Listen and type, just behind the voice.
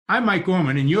I'm Mike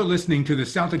Gorman, and you're listening to the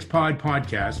CelticsPod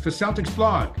podcast for Celtics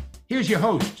Blog. Here's your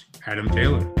host, Adam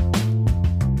Taylor.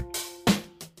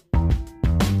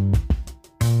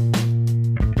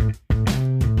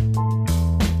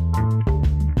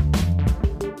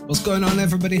 What's going on,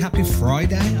 everybody? Happy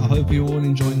Friday. I hope you're all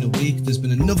enjoying the week. There's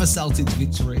been another Celtics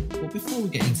victory. But before we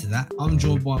get into that, I'm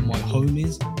joined by my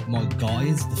homies, my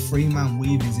guys. The three-man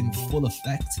weave is in full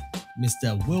effect.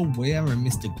 Mr. Will Weir and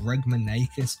Mr. Greg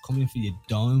Manakis coming for your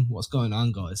dome. What's going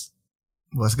on, guys?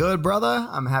 What's good, brother?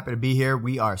 I'm happy to be here.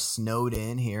 We are snowed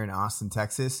in here in Austin,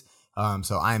 Texas.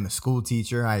 So I am a school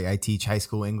teacher. I teach high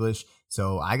school English.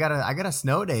 So I got a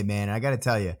snow day, man. I got to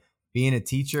tell you, being a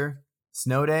teacher,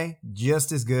 snow day,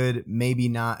 just as good, maybe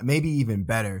not, maybe even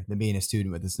better than being a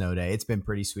student with a snow day. It's been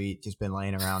pretty sweet. Just been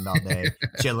laying around all day,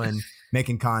 chilling,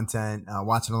 making content,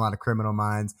 watching a lot of Criminal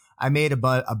Minds. I made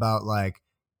about like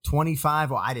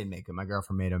 25. Well, I didn't make them. My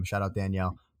girlfriend made them. Shout out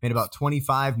Danielle. Made about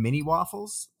 25 mini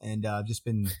waffles and just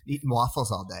been eating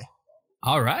waffles all day.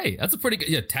 All right. That's a pretty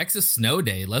good Texas snow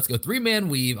day. Let's go. Three-man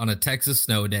weave on a Texas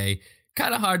snow day.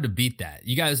 Kind of hard to beat that.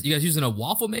 You guys using a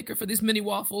waffle maker for these mini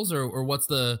waffles or what's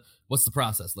the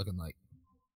process looking like?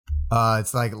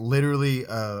 It's like literally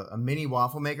a mini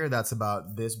waffle maker that's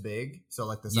about this big. So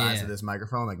like the size of this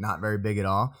microphone, like not very big at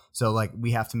all. So like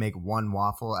we have to make one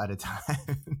waffle at a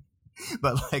time.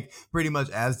 But like pretty much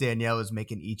as Danielle was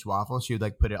making each waffle, she would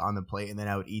like put it on the plate and then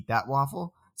I would eat that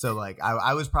waffle. So like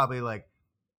I was probably like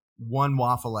one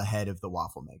waffle ahead of the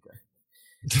waffle maker.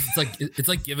 It's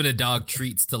like giving a dog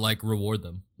treats to like reward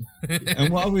them.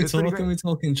 And what are we talking? We're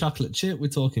talking chocolate chip. We're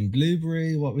talking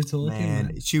blueberry. What we're talking?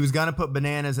 Man, she was gonna put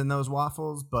bananas in those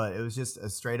waffles, but it was just a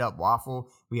straight up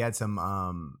waffle. We had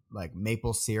some like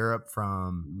maple syrup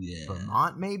from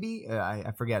Vermont, maybe.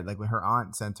 I forget. Like when her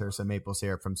aunt sent her some maple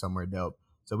syrup from somewhere dope.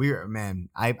 So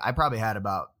I probably had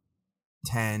about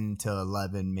 10 to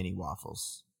 11 mini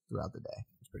waffles throughout the day.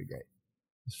 It's pretty great.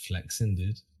 Flexing,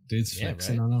 dude. Dude's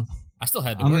flexing on us. I still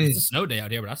had to work. It's a snow day out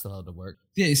here, but I still had to work.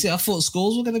 Yeah, you see, I thought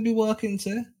schools were going to be working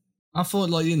too. I thought,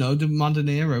 like, you know, the modern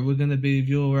era, we're going to be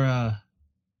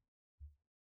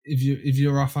if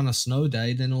you're off on a snow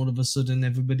day, then all of a sudden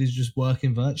everybody's just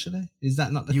working virtually. Is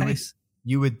that not the case?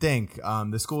 You would think.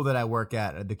 The school that I work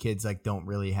at, the kids like don't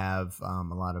really have a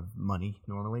lot of money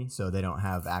normally, so they don't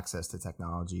have access to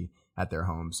technology at their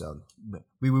home. So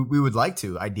we would like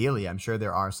to. Ideally, I'm sure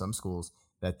there are some schools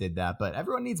that did that, but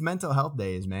everyone needs mental health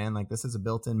days, man. Like this is a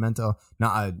built-in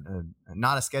not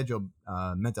a scheduled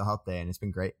mental health day, and it's been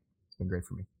great. It's been great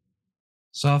for me.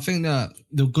 So I think that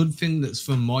the good thing that's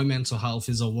for my mental health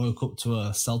is I woke up to a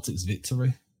Celtics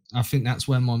victory. I think that's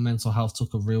where my mental health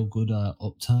took a real good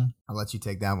upturn. I'll let you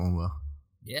take that one, Will.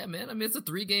 Yeah, man. I mean, it's a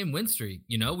 3-game win streak.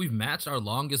 You know, we've matched our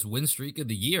longest win streak of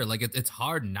the year. Like it's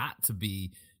hard not to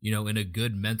be, you know, in a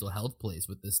good mental health place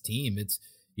with this team. It's,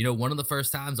 you know, one of the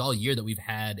first times all year that we've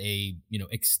had a, you know,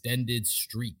 extended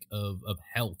streak of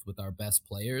health with our best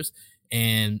players.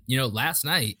 And, you know, last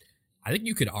night, I think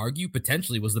you could argue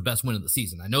potentially was the best win of the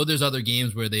season. I know there's other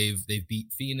games where they've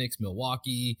beat Phoenix,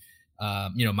 Milwaukee,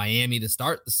 you know, Miami to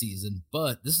start the season.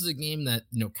 But this is a game that,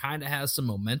 you know, kind of has some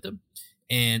momentum.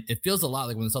 And it feels a lot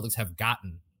like when the Celtics have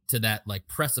gotten to that like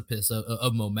precipice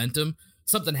of momentum,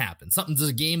 something happens. There's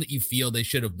a game that you feel they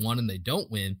should have won and they don't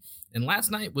win. And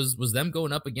last night was them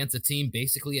going up against a team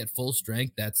basically at full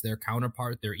strength. That's their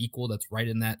counterpart, their equal. That's right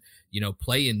in that, you know,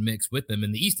 play-in mix with them.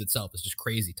 And the East itself is just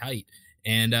crazy tight.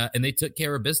 And they took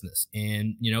care of business.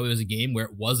 And, you know, it was a game where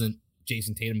it wasn't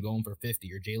Jason Tatum going for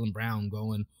 50 or Jaylen Brown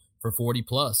going for 40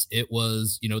 plus. It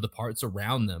was, you know, the parts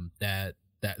around them that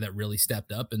really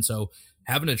stepped up. And so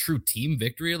having a true team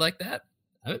victory like that,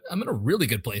 I'm in a really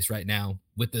good place right now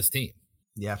with this team.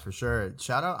 Yeah, for sure.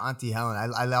 Shout out Auntie Helen.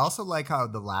 I also like how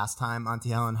the last time Auntie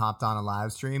Helen hopped on a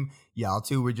live stream, y'all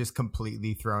two were just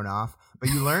completely thrown off. But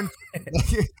you learn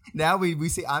now we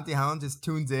see Auntie Helen just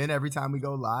tunes in every time we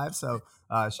go live. So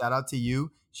shout out to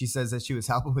you. She says that she was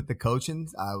helping with the coaching.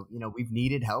 You know, we've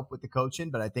needed help with the coaching,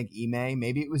 but I think Ime,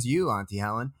 maybe it was you, Auntie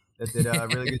Helen, that did a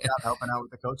really good job helping out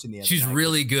with the coaching the other She's night.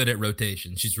 really good at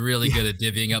rotation. She's really good at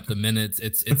divvying up the minutes.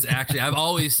 It's actually, I've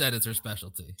always said it's her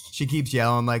specialty. She keeps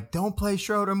yelling like, don't play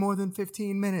Schroeder more than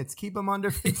 15 minutes. Keep him under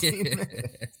 15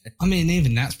 minutes. I mean,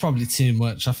 even that's probably too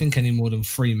much. I think any more than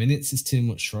 3 minutes is too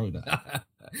much Schroeder.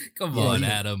 Come on,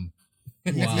 Adam.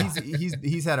 Wow.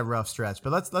 He's had a rough stretch,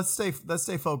 but let's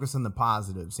stay focused on the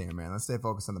positives here, man. Let's stay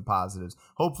focused on the positives.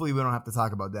 Hopefully, we don't have to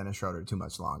talk about Dennis Schroeder too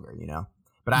much longer, you know.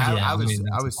 But I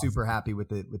was super happy with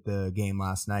the game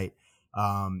last night.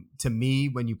 To me,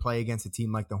 when you play against a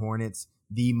team like the Hornets,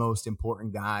 the most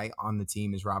important guy on the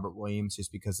team is Robert Williams,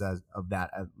 just because of that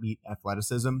elite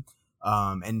athleticism.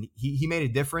 And he made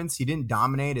a difference. He didn't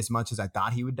dominate as much as I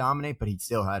thought he would dominate, but he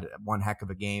still had one heck of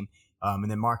a game. And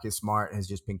then Marcus Smart has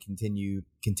just been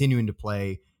continuing to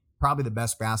play probably the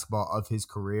best basketball of his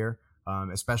career,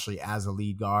 especially as a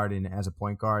lead guard and as a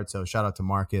point guard. So shout out to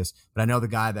Marcus. But I know the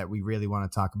guy that we really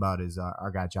want to talk about is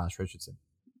our guy, Josh Richardson.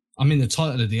 I mean, the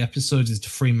title of the episode is The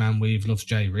Three-Man Weave Loves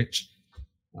Jay Rich.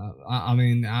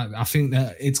 I think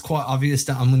that it's quite obvious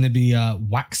that I'm going to be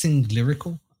waxing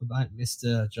lyrical about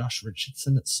Mr. Josh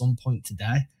Richardson at some point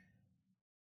today.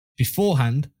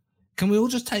 Beforehand, can we all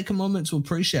just take a moment to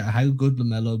appreciate how good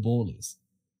LaMelo Ball is?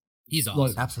 He's awesome.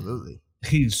 Like, absolutely.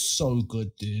 He's so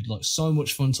good, dude. Like, so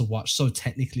much fun to watch, so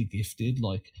technically gifted.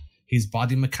 Like, his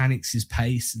body mechanics, his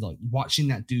pace, like, watching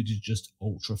that dude is just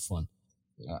ultra fun.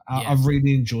 I've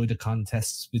really enjoyed the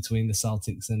contests between the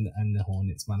Celtics and the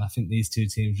Hornets, man. I think these two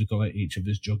teams would go at each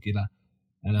other's jugular.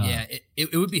 And,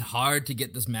 it would be hard to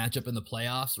get this matchup in the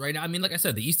playoffs right now. I mean, like I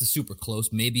said, the East is super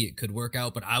close. Maybe it could work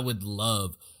out, but I would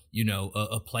love,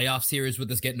 a playoff series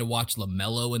with us, getting to watch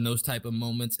LaMelo in those type of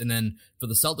moments. And then for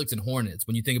the Celtics and Hornets,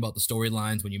 when you think about the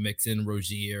storylines, when you mix in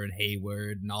Rozier and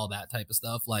Hayward and all that type of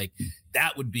stuff, like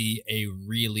that would be a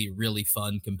really, really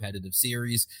fun competitive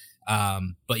series.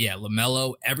 But yeah,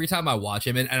 LaMelo, every time I watch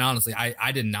him, and honestly,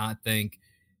 I did not think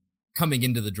coming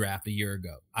into the draft a year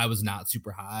ago, I was not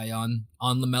super high on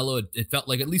LaMelo. It felt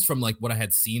like, at least from like what I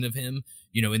had seen of him,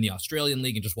 in the Australian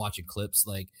league and just watching clips,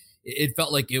 like it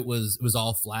felt like it was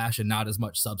all flash and not as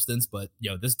much substance. But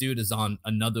this dude is on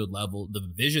another level. The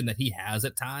vision that he has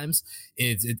at times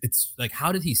it's like,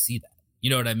 how did he see that? You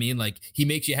know what I mean? Like, he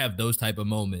makes you have those type of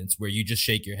moments where you just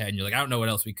shake your head and you're like, I don't know what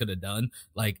else we could have done.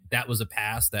 Like, that was a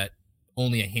pass that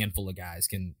only a handful of guys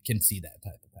can see that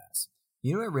type of pass.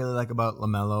 You know what I really like about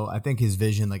LaMelo? I think his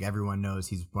vision, like everyone knows,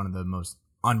 he's one of the most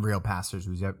unreal passers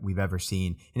we've ever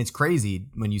seen. And it's crazy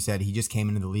when you said he just came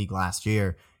into the league last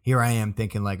year. Here I am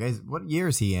thinking, like, what year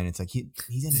is he in? It's like he's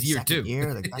in his second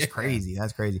year. Like, that's crazy.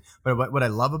 That's crazy. But what I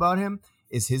love about him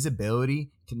is his ability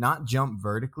to not jump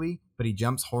vertically, but he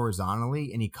jumps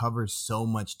horizontally and he covers so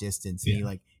much distance.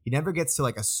 And he never gets to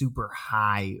like a super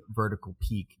high vertical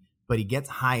peak, but he gets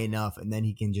high enough and then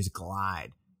he can just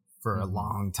glide for a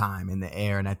long time in the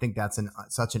air. And I think that's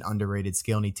such an underrated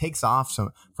skill. And he takes off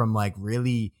from like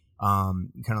really kind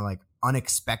of like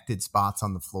unexpected spots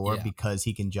on the floor because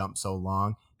he can jump so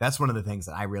long. That's one of the things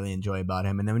that I really enjoy about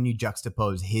him. And then when you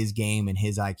juxtapose his game and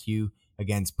his IQ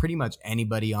against pretty much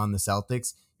anybody on the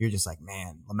Celtics, you're just like,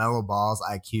 man, LaMelo Ball's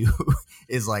IQ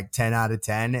is like 10 out of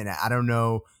 10. And I don't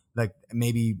know, like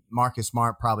maybe Marcus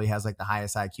Smart probably has like the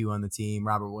highest IQ on the team.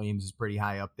 Robert Williams is pretty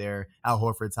high up there. Al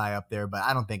Horford's high up there, but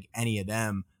I don't think any of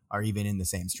them are even in the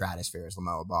same stratosphere as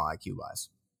LaMelo Ball IQ wise.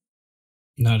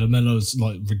 No, LaMelo's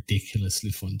like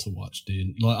ridiculously fun to watch,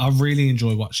 dude. Like, I really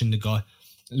enjoy watching the guy.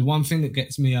 The one thing that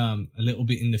gets me a little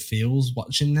bit in the feels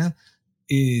watching now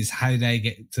is how they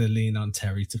get to lean on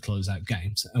Terry to close out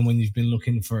games. And when you've been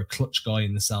looking for a clutch guy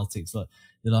in the Celtics, like,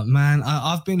 you're like, man,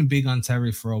 I've been big on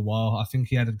Terry for a while. I think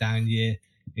he had a down year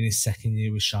in his second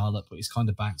year with Charlotte, but he's kind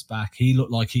of bounced back. He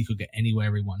looked like he could get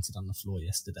anywhere he wanted on the floor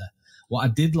yesterday. What I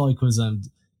did like was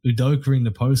Udoka in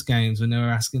the post games when they were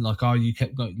asking, like, oh, you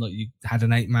kept going, like, you had an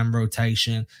 8-man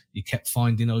rotation, you kept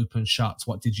finding open shots.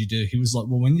 What did you do? He was like,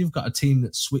 well, when you've got a team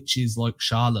that switches like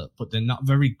Charlotte, but they're not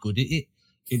very good at it,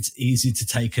 it's easy to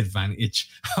take advantage.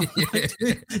 Like,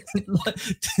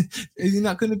 you're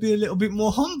not going to be a little bit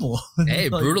more humble? Hey,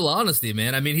 like, brutal honesty,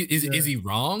 man. I mean, is he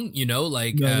wrong?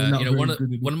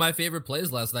 One of my favorite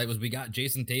plays last night was we got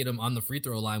Jason Tatum on the free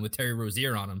throw line with Terry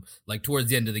Rozier on him, like towards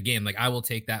the end of the game. Like, I will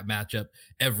take that matchup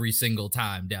every single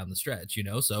time down the stretch,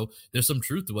 So there's some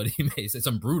truth to what he may say,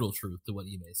 some brutal truth to what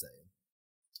he may say.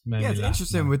 Maybe it's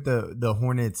interesting with the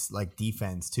Hornets like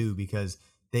defense too, because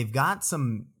they've got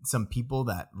some people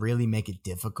that really make it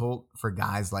difficult for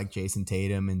guys like Jason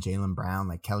Tatum and Jaylen Brown.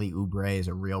 Like Kelly Oubre is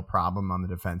a real problem on the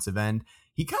defensive end.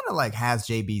 He kind of like has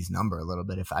JB's number a little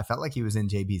bit. If I felt like he was in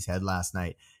JB's head last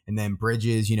night. And then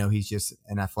Bridges, he's just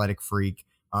an athletic freak.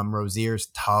 Rozier's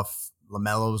tough.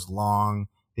 LaMelo's long.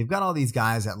 They've got all these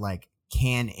guys that like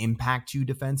can impact you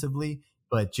defensively,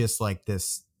 but just like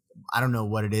this, I don't know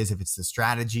what it is, if it's the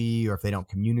strategy or if they don't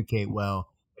communicate well.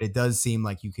 It does seem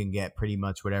like you can get pretty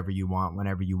much whatever you want,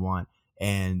 whenever you want.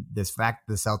 And this fact,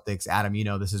 the Celtics, Adam,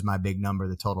 this is my big number,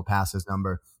 the total passes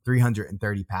number,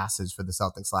 330 passes for the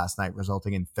Celtics last night,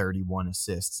 resulting in 31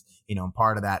 assists. And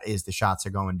part of that is the shots are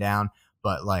going down.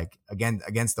 But like, again,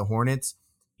 against the Hornets,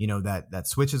 that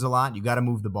switches a lot. You got to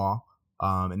move the ball.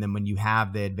 And then when you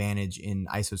have the advantage in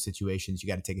ISO situations, you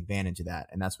got to take advantage of that.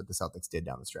 And that's what the Celtics did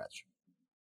down the stretch.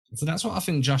 So that's what I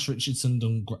think Josh Richardson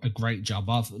done a great job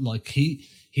of. Like, he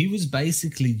was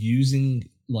basically using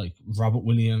like Robert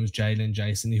Williams, Jalen,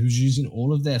 Jason. He was using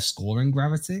all of their scoring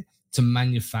gravity to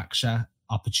manufacture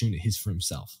opportunities for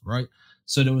himself, right?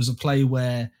 So there was a play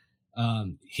where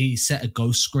he set a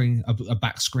ghost screen, a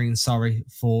back screen,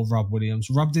 for Rob Williams.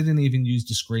 Rob didn't even use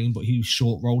the screen, but he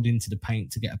short rolled into the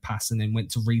paint to get a pass and then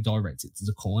went to redirect it to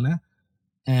the corner.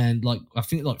 And I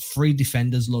think 3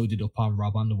 defenders loaded up on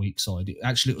Rob on the weak side.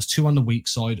 It was 2 on the weak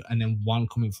side and then 1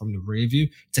 coming from the rear view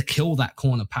to kill that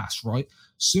corner pass, right?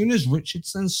 Soon as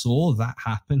Richardson saw that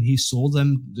happen, he saw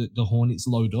the Hornets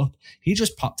load up. He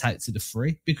just popped out to the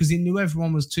 3 because he knew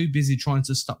everyone was too busy trying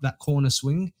to stop that corner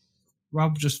swing.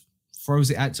 Rob just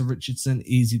throws it out to Richardson,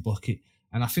 easy bucket.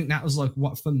 And I think that was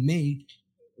what, for me,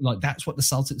 that's what the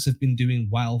Celtics have been doing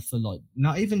well for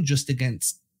not even just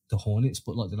against the Hornets,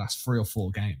 but the last 3 or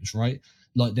 4 games, right?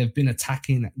 They've been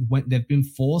attacking, they've been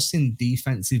forcing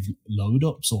defensive load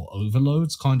ups or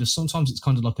overloads. Sometimes it's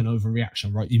kind of like an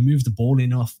overreaction, right? You move the ball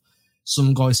enough,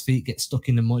 some guys' feet get stuck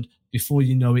in the mud. Before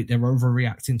you know it, they're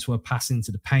overreacting to a pass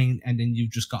into the paint, and then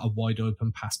you've just got a wide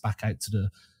open pass back out to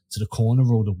the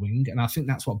corner or the wing. And I think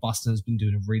that's what Boston has been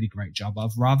doing a really great job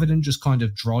of. Rather than just kind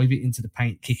of drive it into the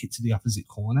paint, kick it to the opposite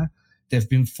corner, they've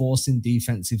been forcing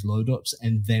defensive load ups,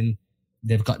 and then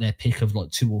they've got their pick of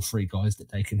 2 or 3 guys that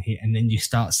they can hit. And then you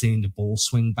start seeing the ball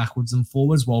swing backwards and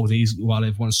forwards while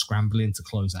everyone's scrambling to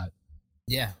close out.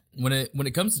 Yeah. When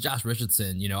it comes to Josh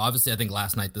Richardson, obviously I think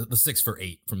last night the 6 for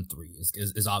 8 from 3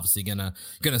 is obviously gonna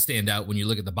stand out when you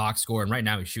look at the box score. And right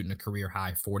now he's shooting a career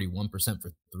high 41%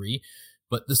 for 3.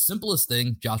 But the simplest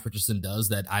thing Josh Richardson does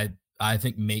that I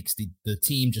think makes the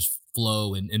team just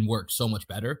flow and work so much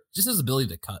better, just his ability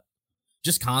to cut.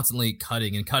 Just constantly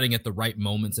cutting at the right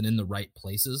moments and in the right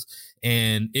places.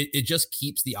 And it just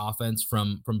keeps the offense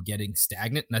from getting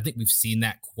stagnant. And I think we've seen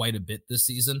that quite a bit this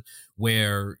season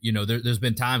where, there's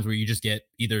been times where you just get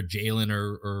either Jalen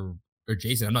or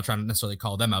Jason. I'm not trying to necessarily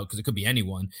call them out because it could be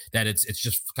anyone, that it's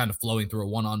just kind of flowing through a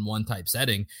one-on-one type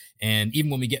setting. And even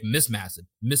when we get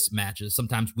mismatches,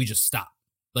 sometimes we just stop.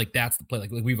 That's the play.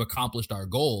 We've accomplished our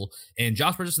goal. And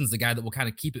Josh Richardson's the guy that will kind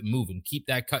of keep it moving, keep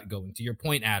that cut going. To your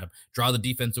point, Adam, draw the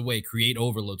defense away, create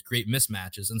overloads, create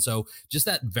mismatches. And so just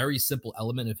that very simple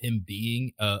element of him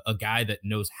being a guy that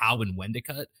knows how and when to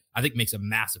cut, I think makes a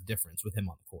massive difference with him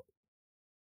on the court.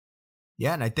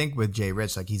 Yeah, and I think with Jay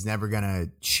Rich, he's never gonna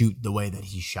shoot the way that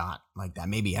he shot like that,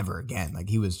 maybe ever again.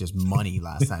 He was just money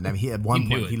last night. I mean, he at one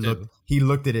point he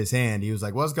looked at his hand. He was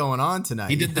like, "What's going on tonight?"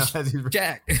 He did the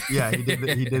Shaq. Yeah, he did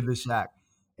the Shaq.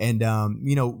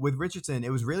 And with Richardson,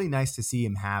 it was really nice to see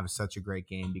him have such a great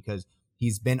game because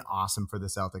he's been awesome for the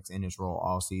Celtics in his role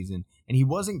all season. And he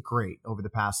wasn't great over the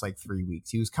past 3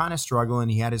 weeks. He was kind of struggling.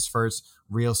 He had his first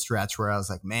real stretch where I was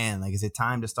like, man, is it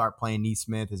time to start playing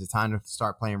Neesmith? Is it time to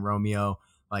start playing Romeo?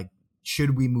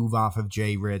 Should we move off of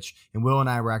Jay Rich? And Will and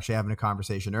I were actually having a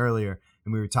conversation earlier,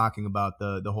 and we were talking about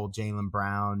the whole Jaylen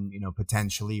Brown,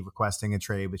 potentially requesting a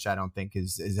trade, which I don't think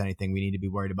is anything we need to be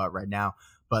worried about right now.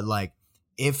 But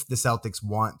if the Celtics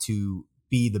want to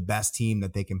be the best team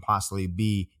that they can possibly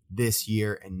be this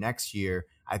year and next year,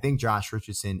 I think Josh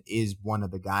Richardson is one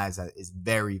of the guys that is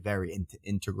very, very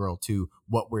integral to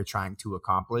what we're trying to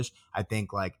accomplish. I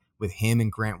think with him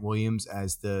and Grant Williams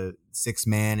as the 6th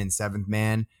man and 7th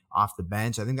man off the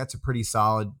bench, I think that's a pretty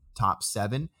solid top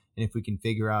 7. And if we can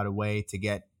figure out a way to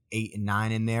get 8 and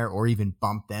 9 in there, or even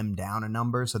bump them down a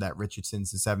number so that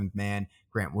Richardson's the 7th man,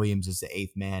 Grant Williams is the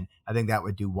 8th man, I think that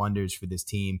would do wonders for this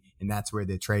team. And that's where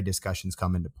the trade discussions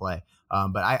come into play.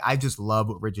 But I just love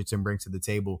what Richardson brings to the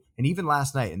table. And even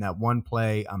last night in that one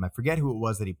play, I forget who it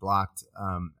was that he blocked,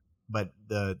 but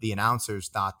the announcers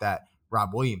thought that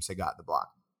Rob Williams had got the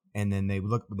block. And then they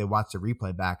watched the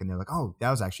replay back and they're like, oh, that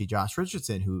was actually Josh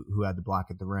Richardson who had the block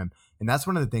at the rim. And that's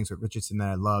one of the things with Richardson that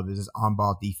I love is his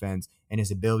on-ball defense and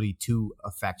his ability to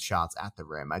affect shots at the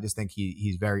rim. I just think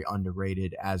he's very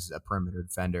underrated as a perimeter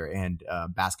defender and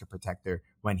basket protector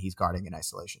when he's guarding in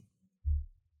isolation.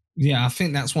 Yeah, I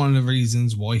think that's one of the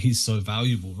reasons why he's so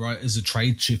valuable, right? As a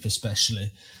trade chip,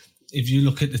 especially. If you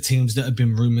look at the teams that have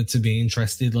been rumored to be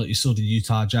interested, you saw the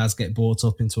Utah Jazz get brought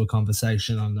up into a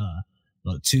conversation on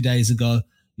 2 days ago.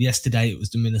 Yesterday, it was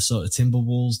the Minnesota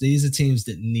Timberwolves. These are teams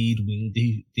that need wing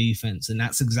defense, and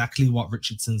that's exactly what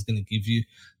Richardson's going to give you.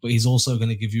 But he's also going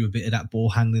to give you a bit of that ball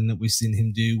handling that we've seen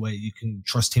him do, where you can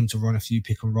trust him to run a few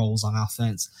pick and rolls on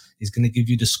offense. He's going to give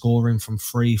you the scoring from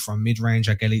free, from mid-range.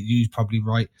 I get it. You're probably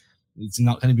right. It's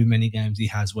not going to be many games he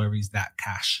has where he's that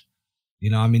cash.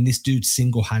 This dude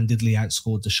single-handedly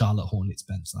outscored the Charlotte Hornets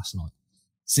bench last night.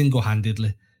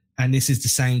 Single-handedly. And this is the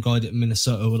same guy that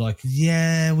Minnesota were like,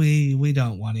 yeah, we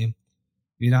don't want him.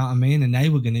 You know what I mean? And they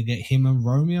were going to get him and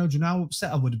Romeo. Do you know how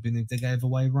upset I would have been if they gave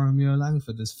away Romeo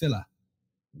Langford as filler?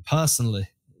 personally,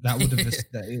 that would have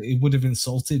it would have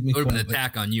insulted me. It would have been an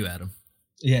attack on you, Adam.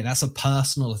 Yeah, that's a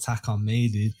personal attack on me,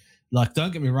 dude. Like,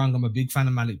 don't get me wrong, I'm a big fan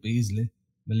of Malik Beasley.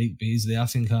 I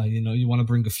think, you want to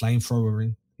bring a flamethrower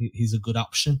in, he's a good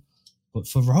option. But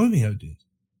for Romeo, dude,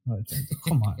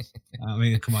 come on.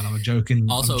 Come on, I'm joking.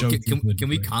 Also, I'm joking can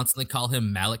we constantly call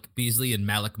him Malik Beasley and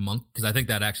Malik Monk? Because I think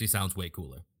that actually sounds way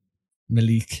cooler.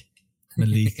 Malik.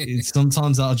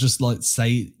 Sometimes I'll just like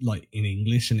say it like in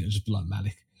English and it'll just be like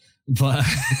Malik. But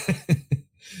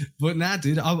but nah,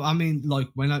 dude, I mean, like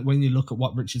when you look at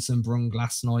what Richardson brung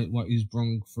last night, what he's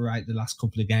brung throughout the last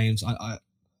couple of games,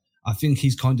 I think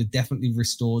he's kind of definitely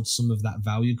restored some of that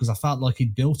value, because I felt like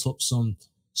he'd built up some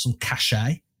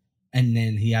cachet, and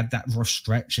then he had that rough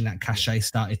stretch and that cachet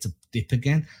started to dip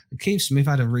again. Keith Smith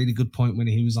had a really good point when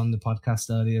he was on the podcast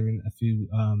earlier in a few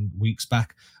weeks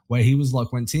back, where he was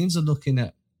like, when teams are looking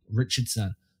at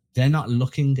Richardson, they're not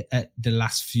looking at the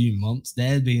last few months.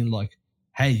 They're being like,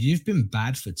 hey, you've been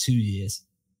bad for 2 years.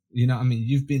 You know what I mean?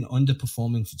 You've been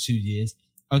underperforming for 2 years.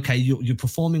 Okay, you're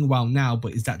performing well now,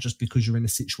 but is that just because you're in a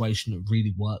situation that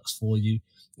really works for you?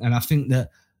 And I think that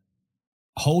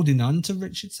holding on to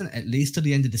Richardson at least to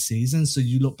the end of the season, so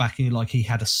you look back and you're like, he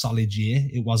had a solid year.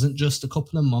 It wasn't just a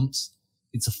couple of months.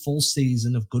 It's a full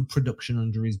season of good production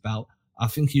under his belt. I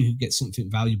think you could get something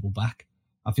valuable back.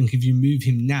 I think if you move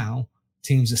him now,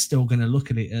 teams are still going to look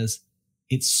at it as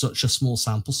it's such a small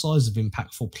sample size of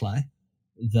impactful play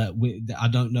that I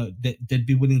don't know that they'd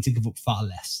be willing to give up far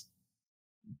less.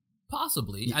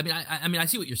 Possibly. I mean, I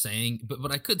see what you're saying,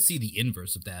 but I could see the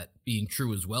inverse of that being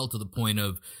true as well, to the point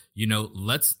of,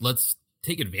 let's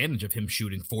take advantage of him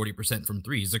shooting 40% from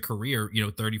three. He's a career,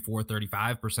 34,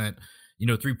 35%,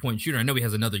 3-point shooter. I know he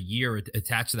has another year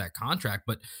attached to that contract,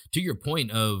 but to your point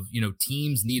of,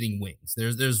 teams needing wings,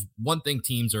 there's one thing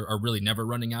teams are really never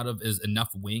running out of, is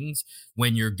enough wings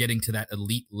when you're getting to that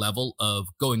elite level of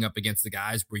going up against the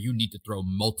guys where you need to throw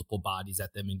multiple bodies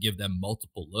at them and give them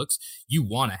multiple looks. You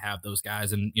want to have those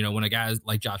guys. And, when a guy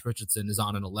like Josh Richardson is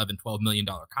on an $11-12 million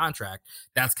contract,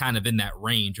 that's kind of in that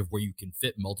range of where you can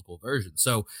fit multiple versions.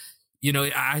 So,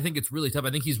 I think it's really tough. I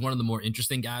think he's one of the more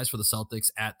interesting guys for the Celtics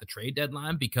at the trade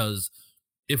deadline, because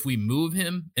if we move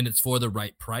him and it's for the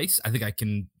right price, I think I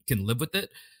can live with it.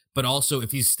 But also,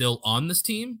 if he's still on this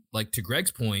team, like to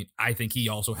Greg's point, I think he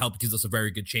also helped, gives us a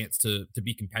very good chance to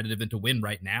be competitive and to win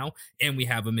right now. And we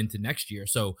have him into next year.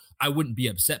 So I wouldn't be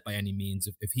upset by any means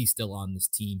if he's still on this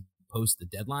team post the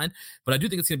deadline. But I do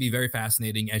think it's going to be very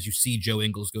fascinating as you see Joe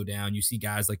Ingles go down. You see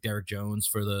guys like Derek Jones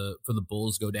for the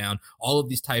Bulls go down. All of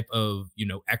these type of,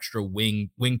 extra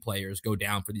wing players go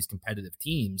down for these competitive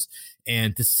teams.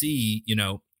 And to see,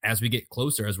 as we get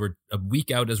closer, as we're a week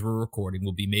out as we're recording,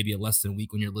 will be maybe a less than a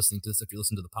week when you're listening to this, if you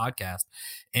listen to the podcast.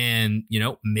 And,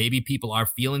 maybe people are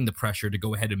feeling the pressure to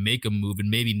go ahead and make a move, and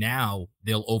maybe now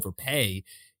they'll overpay.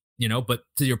 But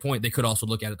to your point, they could also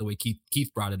look at it the way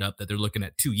Keith brought it up, that they're looking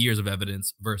at 2 years of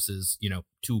evidence versus,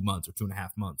 2 months or 2.5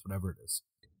 months, whatever it is.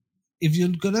 If you're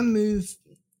going to move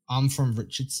on from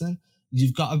Richardson,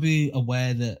 you've got to be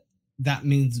aware that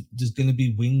means there's going to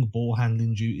be wing ball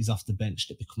handling duties off the bench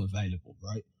that become available,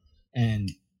 right?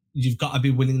 And you've got to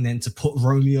be willing then to put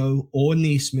Romeo or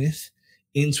Neesmith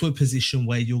into a position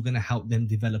where you're going to help them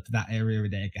develop that area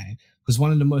of their game. Because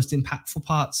one of the most impactful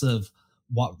parts of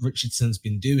what Richardson's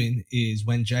been doing is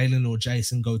when Jalen or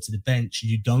Jason go to the bench,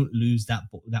 you don't lose that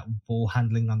ball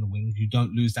handling on the wing. You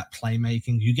don't lose that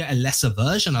playmaking. You get a lesser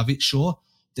version of it, sure.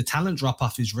 The talent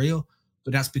drop-off is real,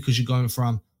 but that's because you're going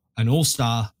from an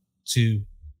all-star to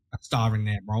a star in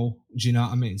their role. Do you know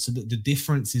what I mean? So the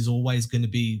difference is always going to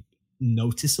be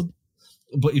noticeable.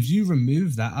 But if you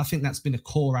remove that, I think that's been a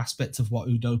core aspect of what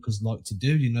Udoka's like to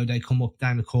do. They come up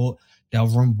down the court, they'll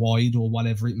run wide or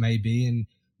whatever it may be, and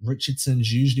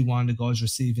Richardson's usually one of the guys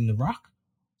receiving the rock.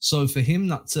 So for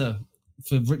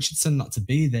Richardson not to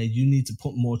be there, you need to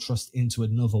put more trust into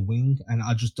another wing. And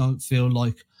I just don't feel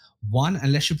like, one,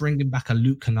 unless you're bringing back a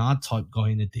Luke Kennard type guy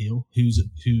in a deal, who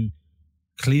the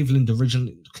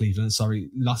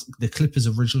Clippers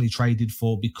originally traded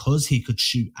for because he could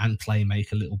shoot and play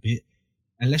make a little bit.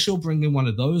 Unless you're bringing one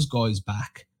of those guys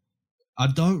back, I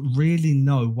don't really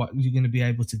know what you're going to be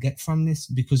able to get from this,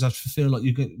 because I feel like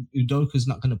Udoka's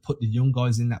not going to put the young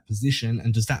guys in that position.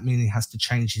 And does that mean he has to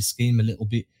change his scheme a little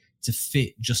bit to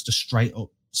fit just a straight up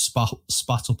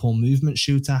spot up or movement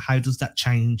shooter? How does that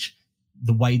change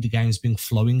the way the game's been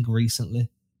flowing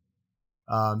recently?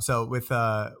 So with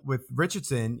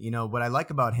Richardson, what I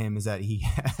like about him is that he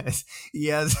has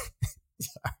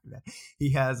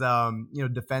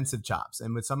defensive chops.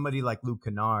 And with somebody like Luke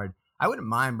Kennard, I wouldn't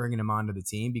mind bringing him onto the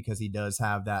team because he does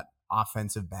have that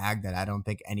offensive bag that I don't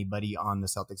think anybody on the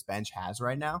Celtics bench has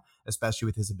right now, especially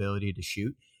with his ability to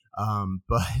shoot.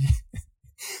 But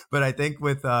but I think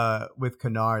with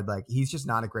Kennard, like, he's just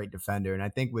not a great defender. And I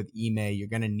think with Ime, you're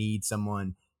going to need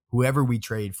someone, whoever we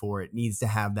trade for it, needs to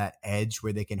have that edge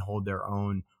where they can hold their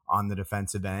own on the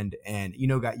defensive end. And,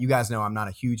 you guys know I'm not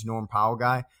a huge Norm Powell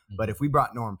guy, but if we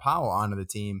brought Norm Powell onto the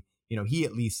team, he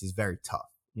at least is very tough.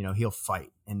 He'll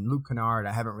fight. And Luke Kennard,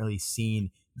 I haven't really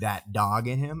seen that dog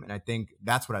in him. And I think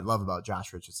that's what I love about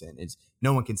Josh Richardson is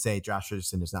no one can say Josh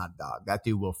Richardson is not a dog. That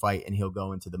dude will fight and he'll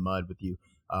go into the mud with you.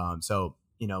 So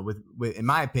with in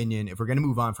my opinion, if we're going to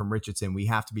move on from Richardson, we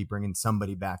have to be bringing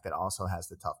somebody back that also has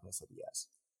the toughness that he has.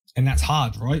 And that's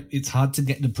hard, right? It's hard to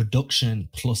get the production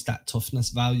plus that toughness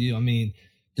value. I mean,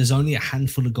 there's only a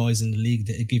handful of guys in the league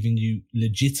that are giving you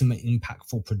legitimate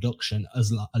impactful production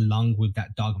along with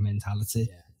that dog mentality.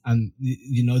 Yeah. And,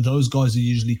 those guys are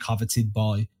usually coveted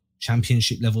by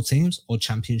championship level teams or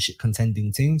championship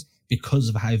contending teams because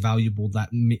of how valuable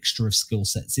that mixture of skill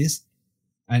sets is.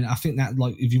 And I think that,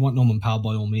 like, if you want Norman Powell,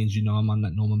 by all means, I'm on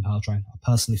that Norman Powell train. I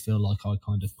personally feel like I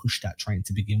kind of pushed that train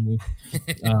to begin with.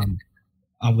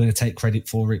 I'm going to take credit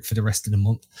for it for the rest of the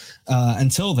month.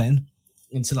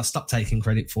 Until I stop taking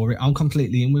credit for it, I'm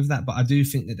completely in with that. But I do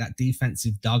think that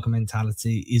defensive dog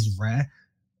mentality is rare.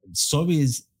 So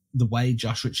is the way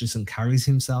Josh Richardson carries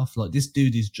himself. Like, this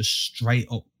dude is just straight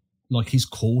up, like, he's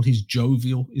cool, he's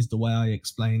jovial is the way I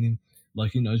explain him.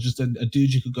 Like, just a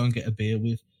dude you could go and get a beer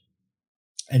with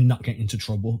and not get into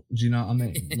trouble. Do you know what I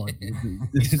mean? Like,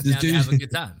 this dude have a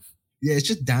good time. Yeah, it's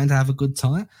just down to have a good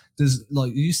time. There's,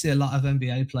 like, you see a lot of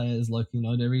NBA players, like,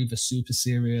 they're either super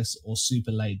serious or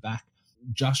super laid back.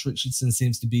 Josh Richardson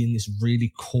seems to be in this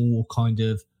really cool kind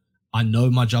of, I know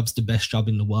my job's the best job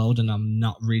in the world and I'm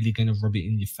not really going to rub it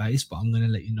in your face, but I'm going to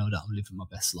let you know that I'm living my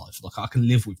best life. Like, I can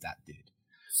live with that, dude.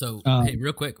 So, hey,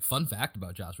 real quick, fun fact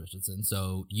about Josh Richardson.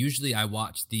 So, usually I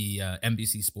watch the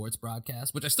NBC Sports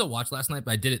broadcast, which I still watched last night,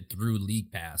 but I did it through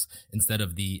League Pass instead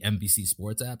of the NBC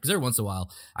Sports app. Because every once in a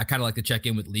while, I kind of like to check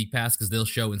in with League Pass because they'll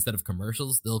show, instead of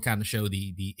commercials, they'll kind of show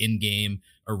the in-game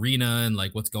arena and,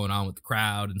 like, what's going on with the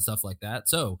crowd and stuff like that.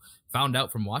 So, found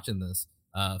out from watching this,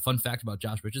 fun fact about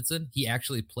Josh Richardson, he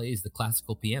actually plays the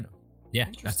classical piano. Yeah,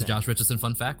 that's the Josh Richardson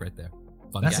fun fact right there.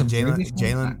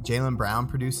 Jaylen Brown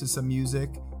produces some music.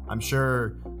 I'm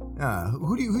sure.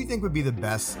 Who do you think would be the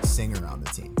best singer on the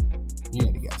team? You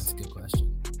got to guess. That's a good question.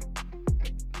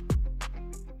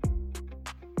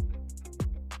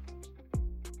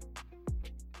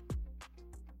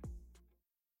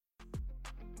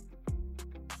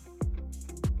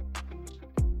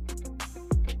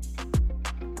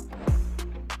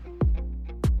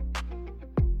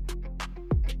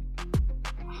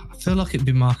 I feel like it'd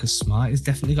be Marcus Smart. He's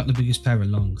definitely got the biggest pair of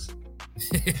lungs.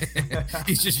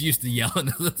 He's just used to yelling.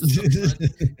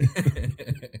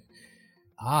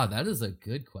 That is a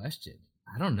good question.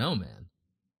 I don't know, man.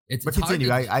 But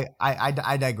continue.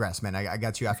 I digress, man. I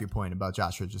got you off your point about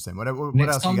Josh Richardson. What else you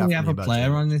got?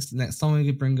 Next time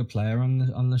we bring a player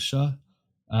on the show,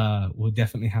 we'll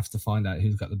definitely have to find out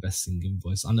who's got the best singing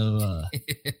voice. I know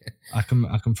I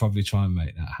can probably try and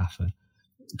make that happen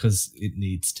because it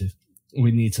needs to.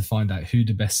 We need to find out who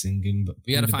the best singing. But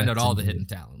we got to find out all the hidden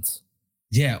talents.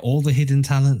 Yeah, all the hidden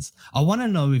talents. I want to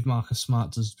know if Marcus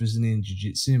Smart does Brazilian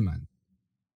Jiu-Jitsu, man.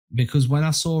 Because when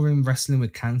I saw him wrestling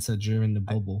with cancer during the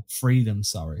bubble,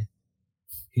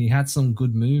 he had some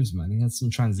good moves, man. He had some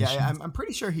transitions. Yeah, I'm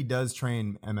pretty sure he does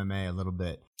train MMA a little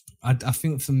bit. I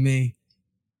think for me,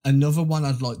 another one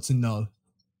I'd like to know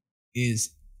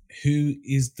is who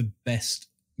is the best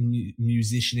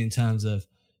musician in terms of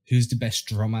who's the best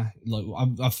drummer. Like,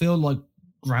 I feel like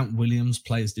Grant Williams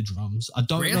plays the drums. I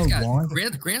don't know why.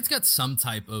 Grant's got some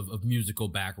type of musical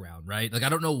background, right? Like, I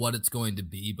don't know what it's going to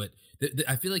be, but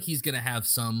I feel like he's going to have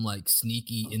some, like,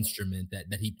 sneaky instrument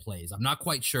that he plays. I'm not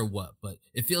quite sure what, but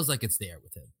it feels like it's there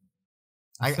with him.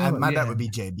 My bet would be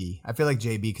JB. I feel like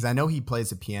JB, because I know he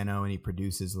plays the piano and he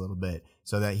produces a little bit,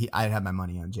 so that I'd have my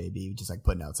money on JB, just like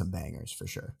putting out some bangers for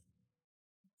sure.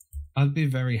 I'd be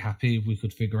very happy if we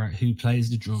could figure out who plays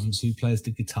the drums, who plays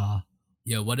the guitar.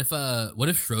 Yeah, what if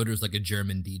Schroeder's like a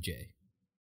German DJ?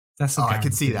 I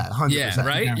could see that. 100%. Yeah,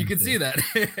 right. You could see that.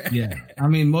 Yeah, I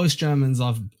mean, most Germans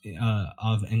I've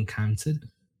encountered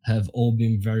have all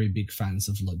been very big fans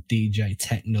of, like, DJ,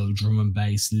 techno, drum and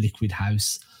bass, liquid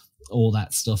house, all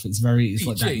that stuff. It's DJ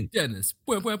like that. Dennis.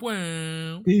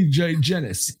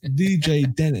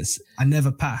 DJ Dennis. I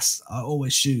never pass. I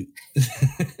always shoot.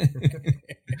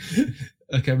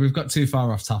 Okay, we've got too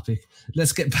far off topic.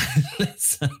 Let's get back.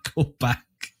 Let's circle back.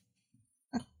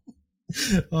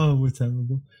 Oh, we're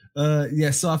terrible.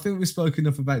 So I think we spoke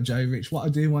enough about Jay Rich. What I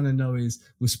do want to know is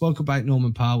we spoke about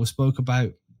Norman Powell, we spoke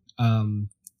about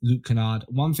Luke Kennard.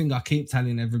 One thing I keep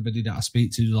telling everybody that I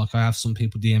speak to, like I have some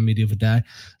people DM me the other day,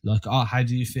 like, oh, how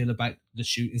do you feel about the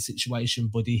shooting situation?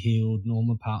 Buddy Hield,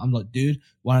 Norman Powell. I'm like, dude,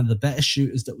 one of the better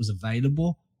shooters that was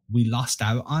available, we lost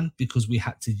out on because we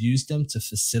had to use them to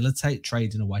facilitate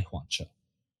trading away Juancho.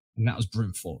 And that was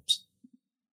Bryn Forbes.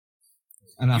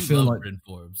 And I feel like Bryn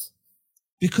Forbes.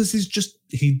 Because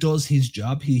he does his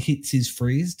job. He hits his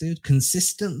threes, dude,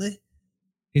 consistently.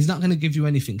 He's not going to give you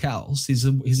anything else. He's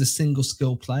a single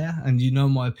skill player, and you know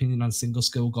my opinion on single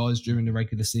skill guys during the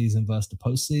regular season versus the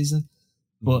postseason.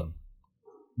 But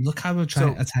look how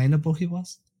attainable he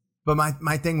was. But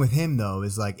my thing with him though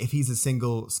is like if he's a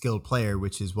single skilled player,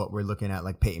 which is what we're looking at,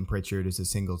 like Peyton Pritchard is a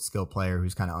single skilled player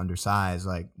who's kind of undersized.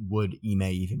 Like, would Ime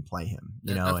even play him?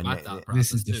 You know, and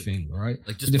this is the thing, right?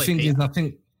 Like, just the thing Peyton.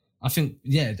 is, I think,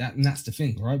 yeah, that's the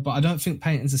thing, right? But I don't think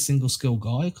Peyton's a single skill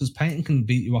guy because Peyton can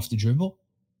beat you off the dribble.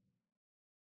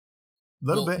 A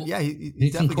little bit, yeah.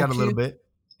 He definitely got a little bit,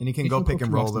 and he can go pick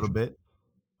and roll a little bit.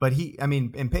 But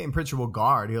and Peyton Pritchard will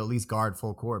guard. He'll at least guard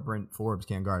full court. Brent Forbes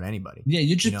can't guard anybody. Yeah,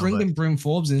 you just bring in Bryn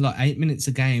Forbes in like 8 minutes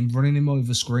a game, running him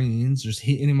over screens, just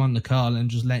hitting him on the curl and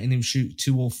just letting him shoot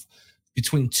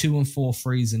between 2 and 4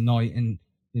 threes a night, and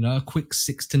a quick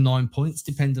 6 to 9 points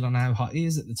depending on how hot he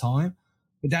is at the time.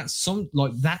 But that's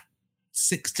that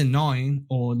 6 to 9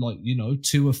 or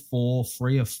 2 of 4,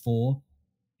 3 of 4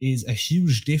 is a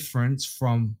huge difference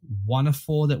from 1 of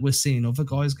 4 that we're seeing other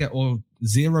guys get, or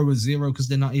 0 of 0 because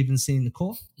they're not even seeing the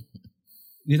court.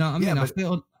 You know what I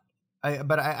mean?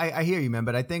 I hear you, man.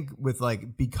 But I think with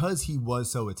because he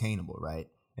was so attainable, right?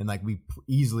 And we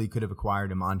easily could have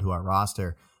acquired him onto our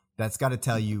roster. That's got to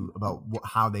tell you about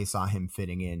how they saw him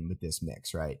fitting in with this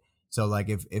mix, right? So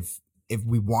if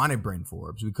we wanted Bryn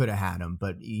Forbes, we could have had him,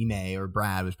 but Ime or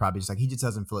Brad was probably just he just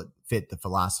doesn't fit the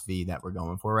philosophy that we're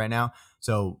going for right now.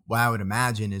 So what I would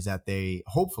imagine is that they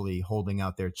hopefully holding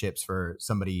out their chips for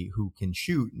somebody who can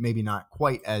shoot, maybe not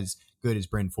quite as good as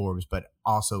Bryn Forbes, but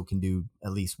also can do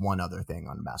at least one other thing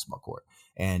on the basketball court.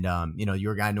 And,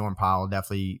 your guy, Norm Powell,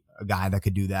 definitely a guy that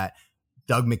could do that.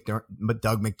 Doug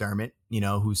McDermott,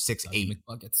 who's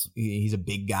 6'8". He's a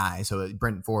big guy. So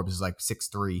Bryn Forbes is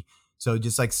 6'3". So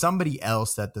just somebody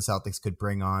else that the Celtics could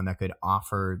bring on that could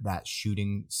offer that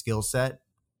shooting skill set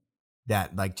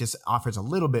that just offers a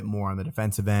little bit more on the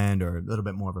defensive end or a little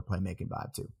bit more of a playmaking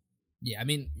vibe too. Yeah, I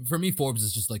mean, for me, Forbes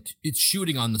is just it's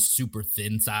shooting on the super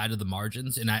thin side of the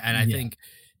margins. And I think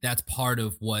that's part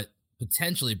of what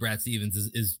potentially Brad Stevens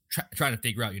is trying to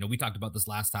figure out. We talked about this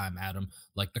last time, Adam,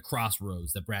 the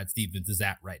crossroads that Brad Stevens is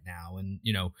at right now. And,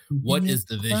 what is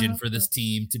the vision for this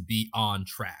team to be on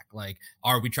track?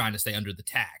 Are we trying to stay under the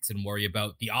tax and worry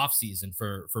about the offseason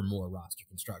for more roster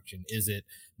construction? Is it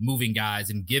moving guys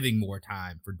and giving more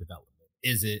time for development?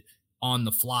 Is it on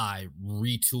the fly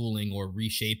retooling or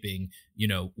reshaping,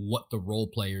 what the role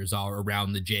players are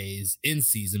around the Jays in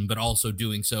season, but also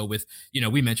doing so with,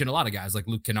 we mentioned a lot of guys like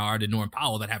Luke Kennard and Norm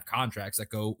Powell that have contracts that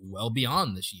go well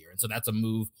beyond this year. And so that's a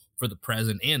move for the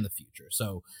present and the future.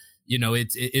 So,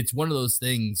 it's one of those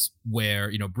things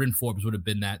where, Bryn Forbes would have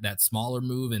been that smaller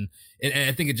move. And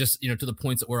I think it just, to the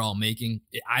points that we're all making,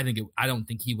 I don't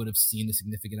think he would have seen a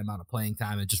significant amount of playing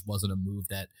time. It just wasn't a move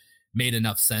that made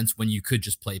enough sense when you could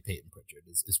just play Peyton Pritchard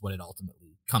is what it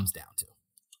ultimately comes down to.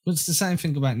 But it's the same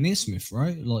thing about Naismith,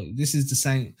 right? This is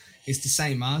it's the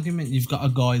same argument. You've got a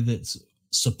guy that's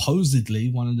supposedly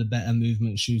one of the better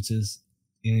movement shooters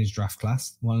in his draft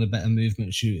class, one of the better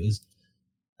movement shooters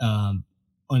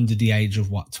under the age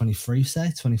of 23,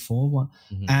 say 24,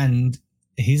 and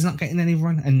he's not getting any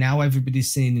run. And now everybody's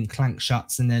seeing him clank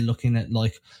shots and they're looking at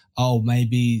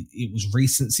maybe it was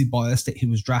recency bias that he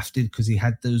was drafted because he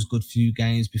had those good few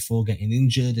games before getting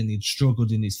injured and he'd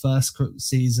struggled in his first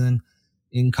season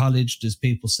in college. There's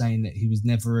people saying that he was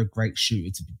never a great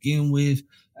shooter to begin with.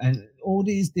 And all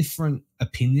these different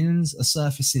opinions are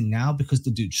surfacing now because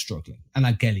the dude's struggling. And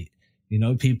I get it.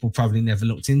 People probably never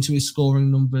looked into his scoring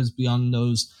numbers beyond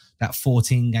that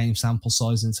 14-game sample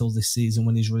size until this season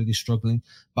when he's really struggling.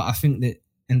 But I think that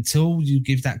until you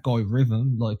give that guy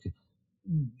rhythm,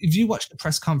 if you watched the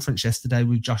press conference yesterday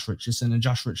with Josh Richardson, and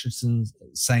Josh Richardson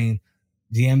saying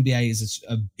the NBA is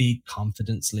a big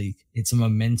confidence league. It's a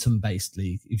momentum-based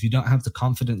league. If you don't have the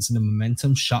confidence and the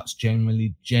momentum, shots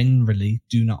generally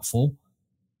do not fall.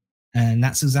 And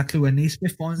that's exactly where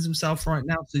Naismith finds himself right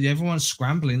now. So everyone's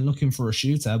scrambling, looking for a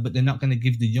shooter, but they're not going to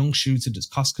give the young shooter that's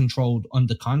cost-controlled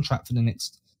under contract for the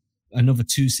next another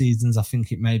 2 seasons, I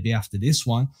think it may be after this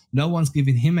one. No one's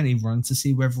giving him any run to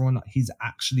see whether or not he's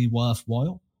actually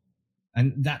worthwhile.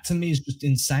 And that to me is just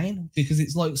insane, because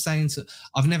it's like saying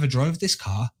I've never drove this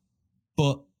car,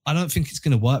 but I don't think it's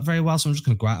going to work very well, so I'm just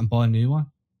going to go out and buy a new one.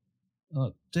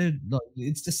 Dude,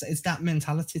 it's that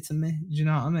mentality to me. Do you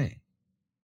know what I mean?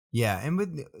 Yeah, and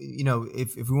with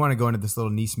if we want to go into this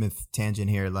little Neesmith tangent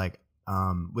here, like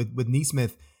with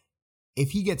Neesmith,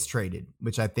 if he gets traded,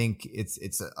 which I think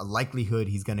it's a likelihood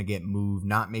he's going to get moved,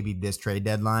 not maybe this trade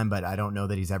deadline, but I don't know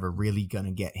that he's ever really going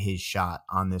to get his shot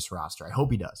on this roster. I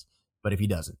hope he does, but if he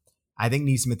doesn't, I think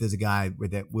Neesmith is a guy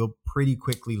that will pretty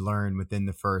quickly learn within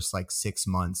the first 6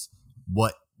 months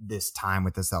what this time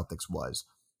with the Celtics was.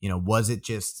 Was it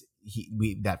just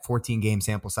that 14 game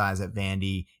sample size at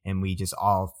Vandy, and we just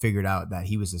all figured out that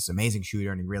he was this amazing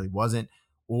shooter and he really wasn't,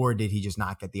 or did he just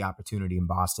not get the opportunity in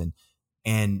Boston?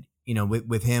 And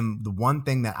with him, the one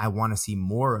thing that I want to see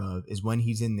more of is when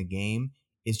he's in the game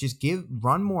is just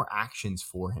run more actions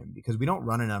for him, because we don't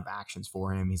run enough actions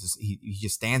for him. He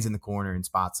just stands in the corner and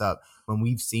spots up, when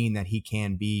we've seen that he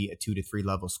can be a 2 to 3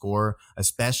 level scorer,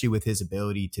 especially with his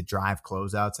ability to drive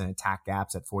closeouts and attack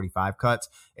gaps at 45 cuts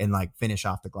and finish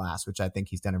off the glass, which I think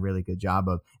he's done a really good job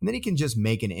of. And then he can just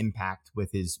make an impact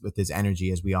with his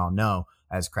energy, as we all know,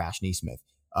 as Crash Neesmith.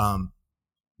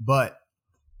 But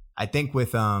I think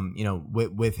with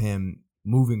him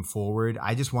moving forward,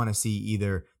 I just want to see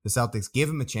either the Celtics give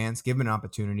him a chance, give him an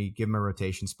opportunity, give him a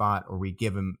rotation spot, or we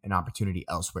give him an opportunity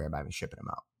elsewhere by shipping him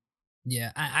out.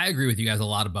 Yeah, I agree with you guys a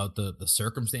lot about the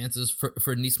circumstances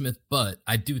for Neesmith, but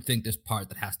I do think there's part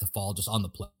that has to fall just on the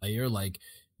player.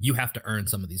 You have to earn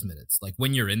some of these minutes.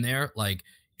 When you're in there,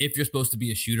 if you're supposed to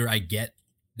be a shooter, I get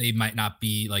they might not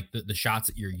be the shots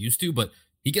that you're used to, but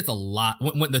he gets a lot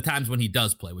when the times when he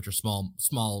does play, which are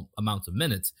small amounts of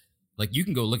minutes. You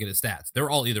can go look at his stats. They're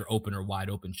all either open or wide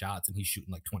open shots, and he's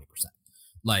shooting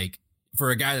 20%. For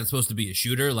a guy that's supposed to be a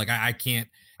shooter, I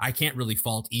can't really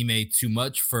fault Ime too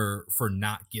much for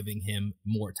not giving him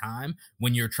more time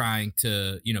when you're trying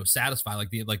to, satisfy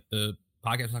the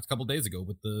podcast talked a couple days ago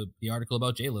with the article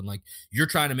about Jalen. You're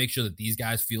trying to make sure that these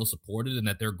guys feel supported and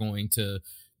that they're going to,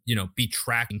 be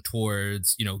tracking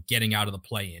towards, getting out of the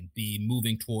play-in, be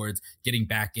moving towards getting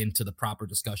back into the proper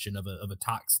discussion of a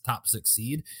top 6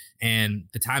 seed. And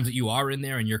the times that you are in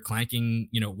there and you're clanking,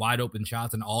 wide open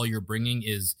shots, and all you're bringing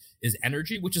is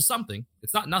energy, which is something.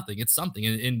 It's not nothing. It's something.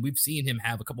 And we've seen him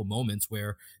have a couple moments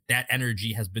where that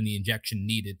energy has been the injection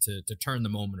needed to turn the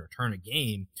moment or turn a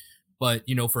game. But,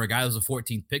 for a guy who was a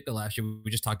 14th pick the last year,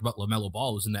 we just talked about LaMelo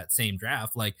Ball was in that same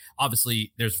draft.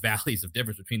 Obviously, there's valleys of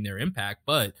difference between their impact,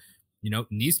 but,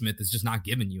 Neesmith is just not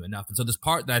giving you enough. And so there's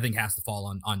part that I think has to fall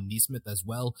on Neesmith as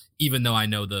well, even though I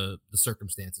know the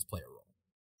circumstances play a role.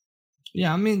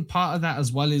 Yeah, I mean, part of that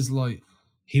as well is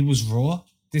he was raw.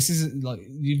 This is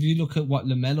if you look at what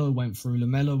LaMelo went through,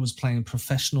 LaMelo was playing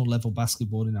professional level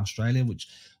basketball in Australia, which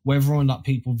whether or not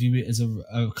people view it as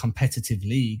a competitive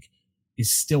league, is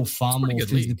still far more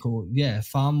physical. League. Yeah,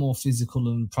 far more physical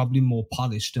and probably more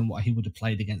polished than what he would have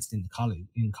played against in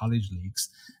college leagues.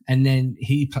 And then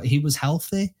he was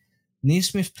healthy.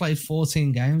 Neesmith played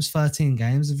 13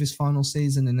 games of his final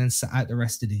season, and then sat out the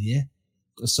rest of the year.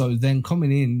 So then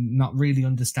coming in, not really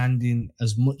understanding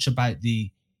as much about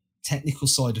the technical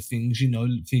side of things,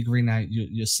 figuring out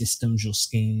your systems, your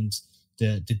schemes,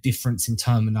 the difference in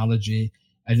terminology.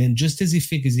 And then just as he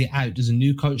figures it out, there's a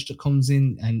new coach that comes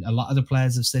in, and a lot of the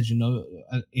players have said,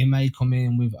 he may come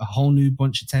in with a whole new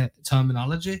bunch of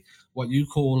terminology. What you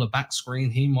call a back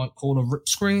screen, he might call a rip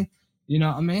screen. You know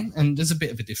what I mean? And there's a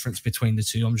bit of a difference between the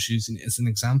two. I'm just using it as an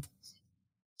example.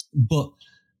 But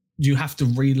you have to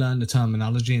relearn the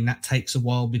terminology, and that takes a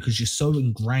while because you're so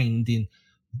ingrained in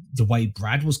the way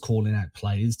Brad was calling out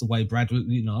plays, the way Brad,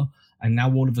 and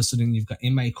now all of a sudden you've got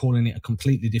Ime calling it a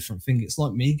completely different thing. It's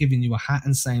like me giving you a hat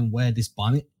and saying, wear this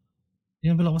bonnet.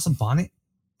 But what's a bonnet?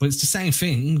 But it's the same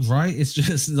thing, right? It's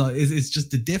just it's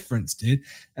just the difference, dude.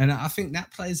 And I think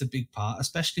that plays a big part,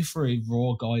 especially for a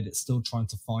raw guy that's still trying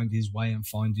to find his way and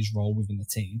find his role within the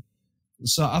team.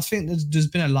 So I think there's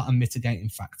been a lot of mitigating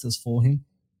factors for him.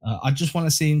 I just want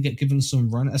to see him get given some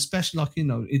run, especially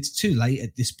it's too late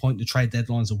at this point. The trade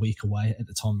deadline's a week away at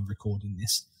the time of recording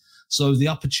this. So the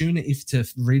opportunity to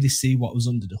really see what was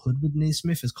under the hood with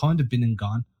Neesmith has kind of been and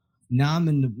gone. Now I'm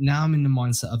in the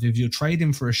mindset of, if you're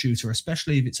trading for a shooter,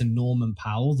 especially if it's a Norman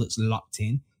Powell that's locked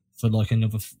in for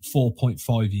another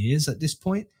 4.5 years at this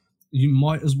point, you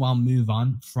might as well move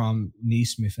on from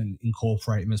Neesmith and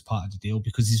incorporate him as part of the deal,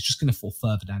 because he's just going to fall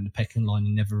further down the pecking line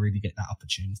and never really get that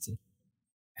opportunity.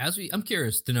 I'm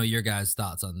curious to know your guys'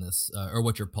 thoughts on this, or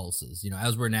what your pulse is.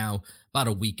 As we're now about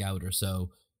a week out or so,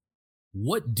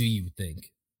 what do you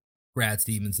think Brad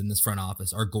Stevens and this front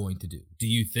office are going to do? Do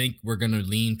you think we're going to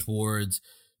lean towards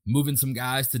moving some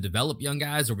guys to develop young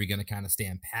guys? Are we going to kind of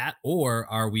stand pat, or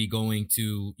are we going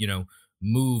to,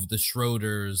 move the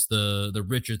Schroeders, the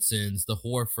Richardsons, the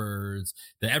Horfords,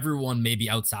 the everyone maybe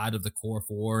outside of the core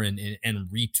four and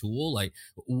retool? Like,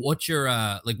 what's your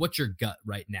gut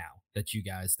right now that you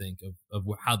guys think of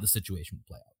how the situation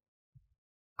will play out?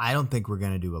 I don't think we're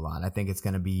going to do a lot. I think it's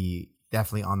going to be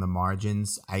definitely on the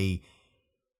margins. I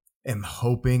am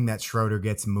hoping that Schroeder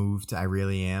gets moved. I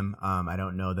really am. I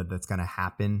don't know that that's going to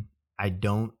happen.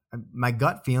 My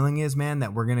gut feeling is, man,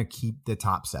 that we're going to keep the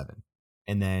top 7.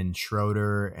 And then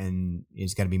Schroeder and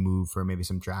is going to be moved for maybe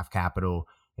some draft capital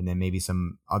and then maybe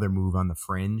some other move on the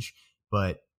fringe.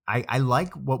 But I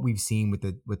like what we've seen with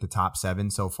the top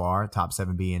 7 so far. Top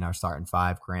 7 being our starting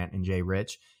 5, Grant and Jay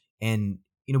Rich. And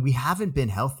we haven't been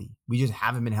healthy. We just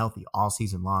haven't been healthy all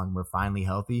season long. We're finally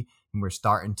healthy, and we're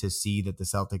starting to see that the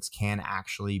Celtics can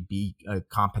actually be a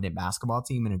competent basketball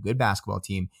team and a good basketball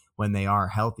team when they are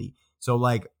healthy. So,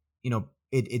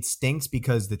 it stinks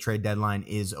because the trade deadline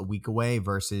is a week away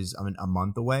versus a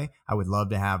month away. I would love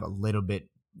to have a little bit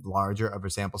larger of a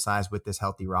sample size with this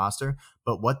healthy roster.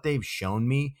 But what they've shown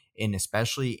me, and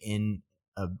especially in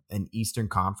an Eastern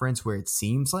Conference where it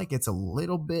seems like it's a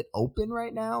little bit open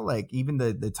right now, like even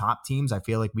the top teams, I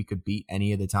feel like we could beat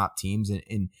any of the top teams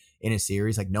in a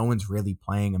series. Like, no one's really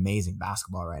playing amazing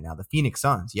basketball right now. The Phoenix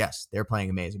Suns, yes, they're playing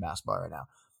amazing basketball right now.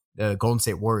 The Golden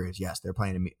State Warriors, yes, they're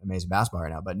playing amazing basketball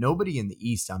right now, but nobody in the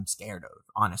East I'm scared of,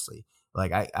 honestly.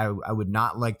 Like, I would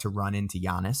not like to run into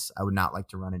Giannis. I would not like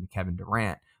to run into Kevin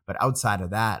Durant. But outside of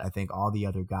that, I think all the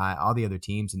other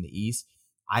teams in the East,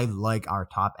 I like our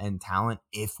top end talent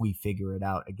if we figure it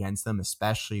out against them,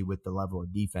 especially with the level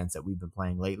of defense that we've been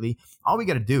playing lately. All we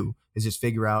got to do is just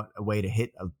figure out a way to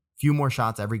hit a few more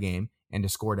shots every game and to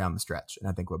score down the stretch. And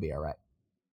I think we'll be all right.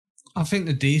 I think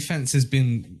the defense has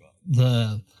been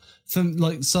the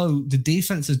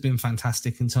defense has been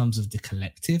fantastic in terms of the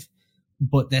collective,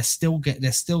 but they're still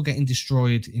getting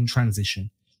destroyed in transition,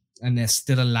 and they're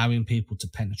still allowing people to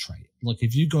penetrate. Like,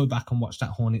 if you go back and watch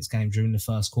that Hornets game during the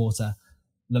first quarter,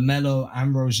 LaMelo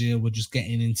and Rozier were just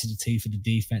getting into the teeth of the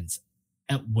defense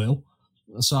at will.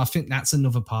 So I think that's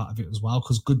another part of it as well,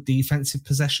 because good defensive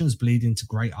possessions bleed into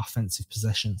great offensive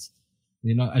possessions.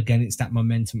 Again, it's that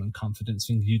momentum and confidence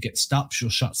thing. You get stops,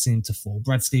 your shots seem to fall.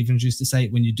 Brad Stevens used to say,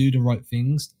 when you do the right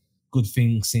things, good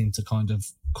things seem to kind of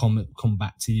come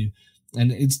back to you.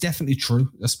 And it's definitely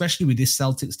true, especially with this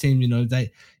Celtics team.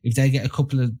 If they get a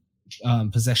couple of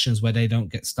possessions where they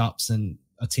don't get stops and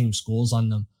a team scores on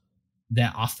them,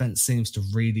 their offense seems to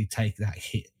really take that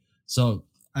hit. So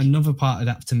another part of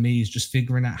that to me is just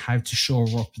figuring out how to shore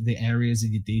up the areas of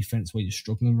your defense where you're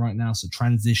struggling right now. So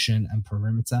transition and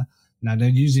perimeter. Now they're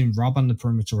using Rob on the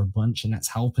perimeter a bunch, and that's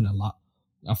helping a lot.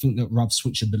 I think that Rob's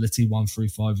switchability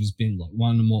 1-3-5 has been like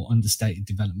one of the more understated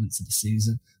developments of the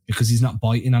season, because he's not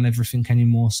biting on everything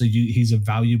anymore. So he's a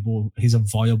viable,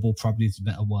 probably is a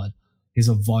better word. He's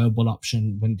a viable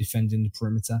option when defending the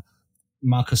perimeter.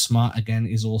 Marcus Smart, again,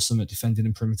 is awesome at defending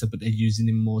the perimeter, but they're using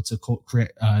him more to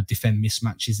defend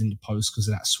mismatches in the post because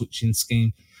of that switching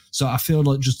scheme. So I feel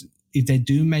like just if they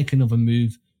do make another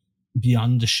move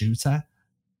beyond the shooter,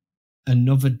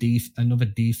 another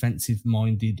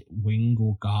defensive-minded wing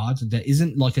or guard that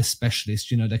isn't like a specialist,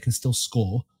 they can still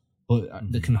score, but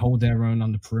they can hold their own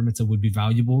on the perimeter would be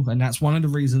valuable. And that's one of the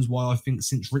reasons why I think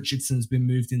since Richardson's been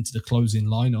moved into the closing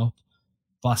lineup,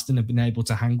 Boston have been able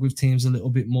to hang with teams a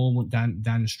little bit more down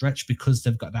the stretch because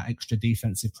they've got that extra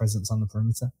defensive presence on the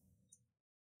perimeter.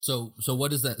 So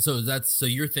what is that? So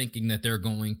you're thinking that they're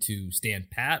going to stand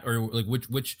pat, or like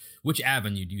which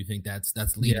avenue do you think that's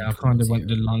leading? Yeah, I kind of went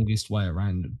the longest way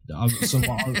around. I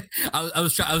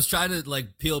was trying to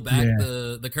like peel back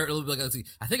the curtain a little bit. Like,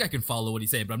 I think I can follow what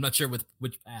he's saying, but I'm not sure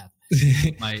which path.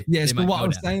 So what I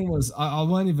was saying was I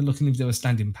weren't even looking if they were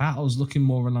standing pat. I was looking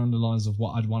more along the lines of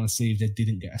what I'd want to see if they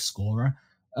didn't get a scorer.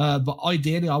 But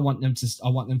ideally, I want them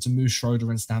to move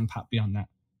Schroeder and stand pat beyond that.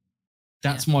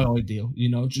 That's my ideal,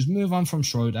 just move on from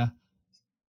Schroeder.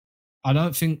 I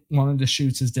don't think one of the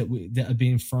shooters that are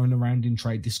being thrown around in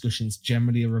trade discussions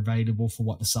generally are available for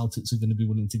what the Celtics are going to be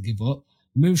willing to give up.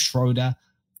 Move Schroeder.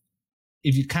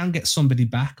 If you can get somebody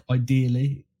back,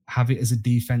 ideally, have it as a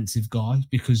defensive guy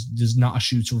because there's not a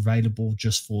shooter available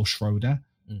just for Schroeder.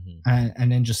 Mm-hmm.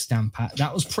 And then just stand pat.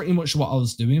 That was pretty much what I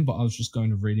was doing, but I was just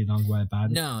going a really long way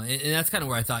about it. No, and that's kind of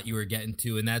where I thought you were getting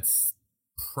to, and that's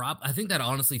I think that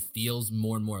honestly feels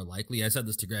more and more likely. I said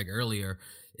this to Greg earlier,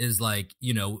 is like,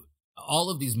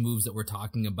 all of these moves that we're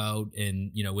talking about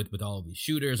and, with all of these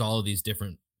shooters, all of these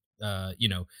different,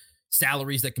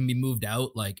 salaries that can be moved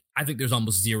out, like I think there's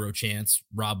almost zero chance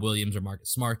Rob Williams or Marcus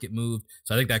Smart get moved.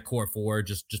 So I think that core four,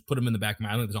 just put them in the back of my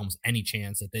mind. I don't think there's almost any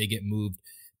chance that they get moved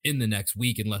in the next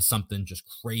week unless something just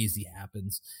crazy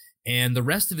happens. And the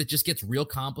rest of it just gets real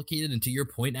complicated. And to your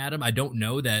point, Adam, I don't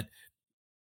know that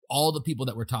all the people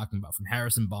that we're talking about, from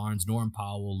Harrison Barnes, Norm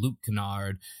Powell, Luke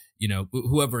Kennard, you know,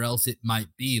 whoever else it might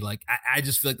be, like I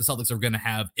just feel like the Celtics are going to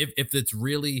have, if it's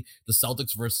really the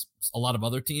Celtics versus a lot of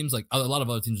other teams, like a lot of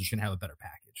other teams are just going to have a better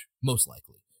package, most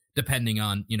likely, depending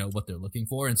on, you know, what they're looking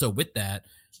for. And so with that,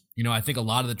 you know, I think a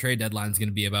lot of the trade deadline is going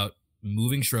to be about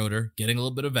moving Schroeder, getting a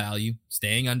little bit of value,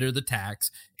 staying under the tax,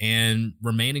 and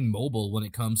remaining mobile when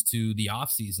it comes to the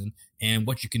offseason and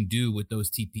what you can do with those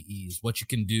TPEs, what you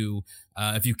can do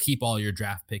if you keep all your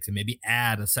draft picks and maybe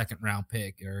add a second round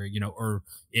pick, or, you know, or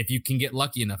if you can get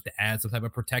lucky enough to add some type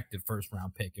of protected first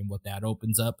round pick and what that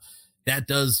opens up. That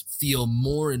does feel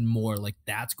more and more like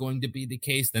that's going to be the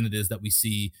case than it is that we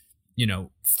see, you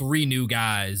know, 3 new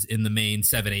guys in the main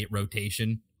 7-8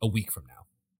 rotation a week from now.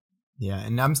 Yeah,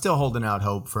 and I'm still holding out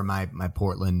hope for my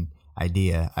Portland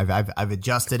idea. I've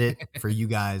adjusted it for you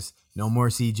guys. No more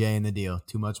CJ in the deal.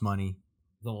 Too much money.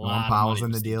 Norm Powell's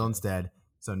in the deal instead.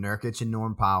 So Nurkic and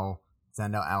Norm Powell,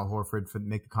 send out Al Horford for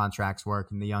make the contracts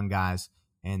work and the young guys,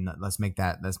 and let's make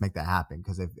that happen.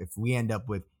 Because if we end up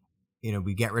with, you know,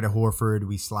 we get rid of Horford,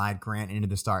 we slide Grant into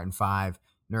the starting 5,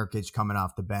 Nurkic coming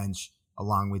off the bench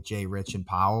along with Jay Rich and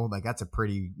Powell, like that's a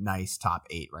pretty nice top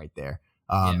 8 right there.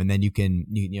 And then you can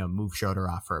move Schroeder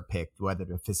off for a pick, whether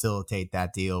to facilitate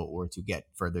that deal or to get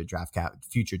further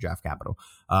future draft capital.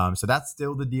 So that's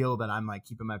still the deal that I'm like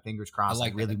keeping my fingers crossed. I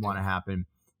really want to happen.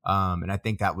 And I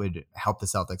think that would help the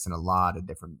Celtics in a lot of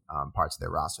different parts of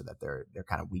their roster that they're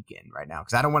kind of weak in right now.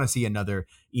 Because I don't want to see another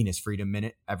Enes Freedom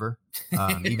minute ever,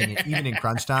 even in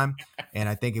crunch time. And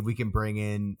I think if we can bring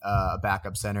in a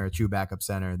backup center, a true backup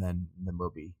center, then we'll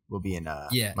be in a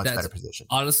much better position.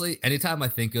 Honestly, anytime I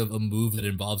think of a move that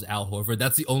involves Al Horford,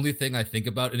 that's the only thing I think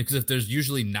about. And because if there's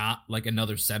usually not like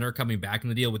another center coming back in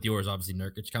the deal, with yours, obviously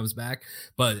Nurkic comes back,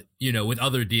 but you know, with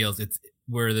other deals, it's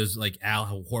where there's like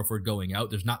Al Horford going out,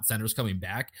 there's not centers coming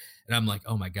back. And I'm like,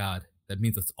 oh my God, that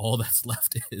means that's all that's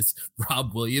left is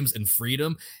Rob Williams and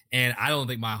Freedom. And I don't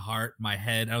think my heart, my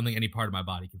head, I don't think any part of my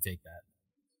body can take that.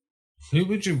 Who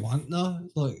would you want though?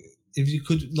 Like, if you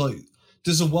could, like,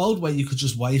 there's a world where you could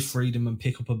just waive Freedom and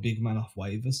pick up a big man off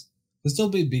waivers. There's still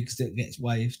be bigs that gets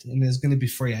waived, and there's going to be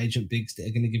free agent bigs that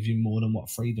are going to give you more than what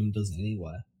Freedom does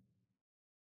anywhere.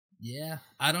 Yeah,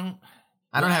 I don't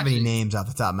have any names off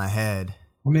the top of my head.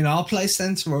 I mean, I'll play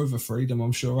center over Freedom.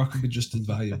 I'm sure I could be just as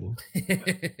valuable.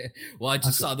 Well, I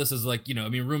just saw this as like, you know, I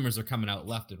mean, rumors are coming out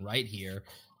left and right here.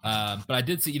 But I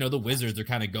did see, you know, the Wizards are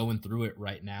kind of going through it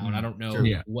right now, and I don't know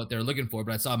what they're looking for,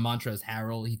 but I saw Montrezl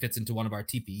Harrell. He fits into one of our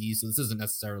TPEs, so this isn't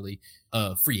necessarily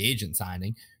a free agent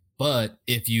signing. But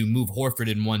if you move Horford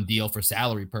in one deal for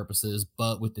salary purposes,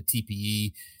 but with the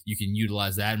TPE, you can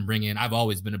utilize that and bring in. I've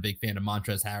always been a big fan of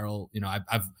Montrezl Harrell. You know,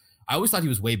 I always thought he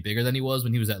was way bigger than he was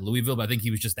when he was at Louisville, but I think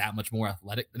he was just that much more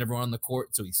athletic than everyone on the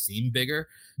court, so he seemed bigger.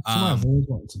 I've always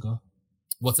wanted to go.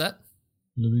 What's that?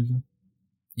 Louisville.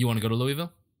 You want to go to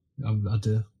Louisville? I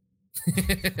do.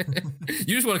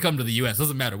 You just want to come to the U.S.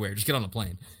 Doesn't matter where. Just get on a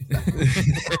plane.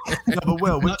 No, but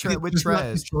Will, with Trez,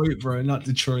 not Detroit, bro, not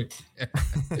Detroit.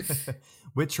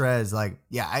 With Trez, like,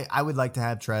 yeah, I would like to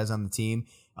have Trez on the team.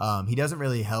 He doesn't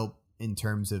really help in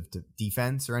terms of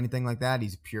defense or anything like that.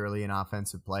 He's purely an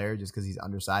offensive player just because he's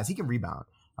undersized. He can rebound,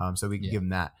 so we can give him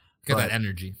that. Got that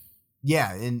energy.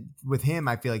 Yeah, and with him,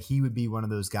 I feel like he would be one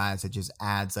of those guys that just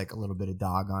adds like a little bit of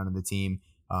dog onto the team.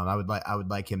 I would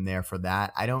like him there for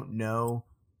that. I don't know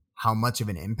how much of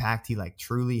an impact he like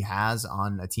truly has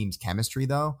on a team's chemistry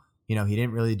though. You know, he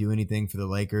didn't really do anything for the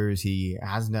Lakers. He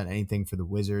hasn't done anything for the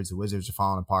Wizards. The Wizards are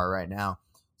falling apart right now.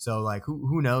 So like,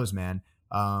 who knows, man?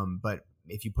 But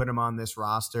if you put him on this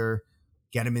roster,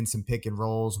 get him in some pick and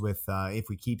rolls with, if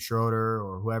we keep Schroeder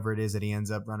or whoever it is that he ends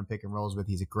up running pick and rolls with,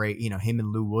 he's a great, you know, him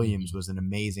and Lou Williams was an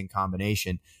amazing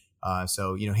combination.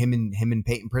 So, you know, him and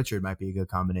Peyton Pritchard might be a good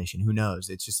combination. Who knows?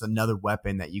 It's just another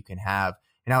weapon that you can have.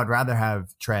 And I would rather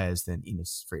have Trez than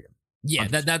Enes Freedom. Yeah,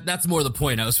 that's more the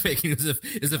point I was making is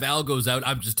if Al goes out,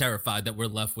 I'm just terrified that we're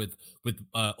left with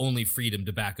only Freedom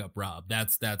to back up Rob.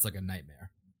 That's like a nightmare.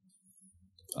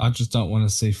 I just don't want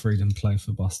to see Freedom play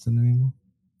for Boston anymore.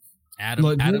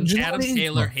 Adam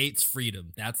Taylor hates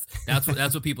Freedom. That's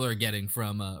what people are getting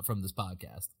from this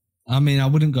podcast. I mean, I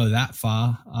wouldn't go that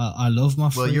far. I love my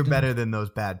Freedom. Well, you're better than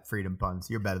those bad Freedom puns.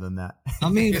 You're better than that. I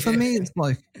mean, for me, it's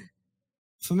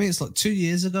like 2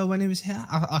 years ago when he was here,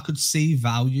 I could see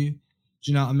value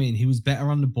Do you know what I mean? He was better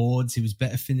on the boards. He was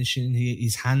better finishing.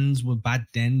 His hands were bad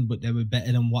then, but they were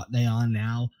better than what they are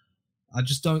now. I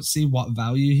just don't see what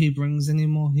value he brings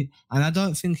anymore. And I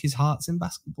don't think his heart's in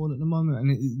basketball at the moment.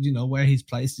 And, where he's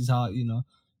placed his heart,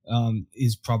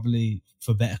 is probably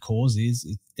for better causes.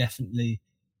 It's definitely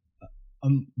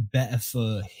better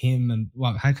for him. And,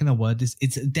 well, how can I word this?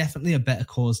 It's definitely a better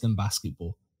cause than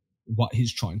basketball, what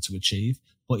he's trying to achieve.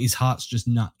 But his heart's just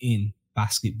not in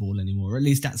basketball anymore. Or at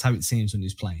least that's how it seems when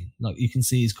he's playing. Like, you can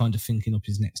see he's kind of thinking up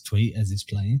his next tweet as he's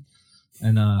playing.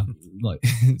 And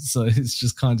so it's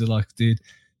just kind of like, dude,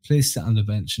 please sit on the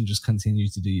bench and just continue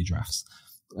to do your drafts.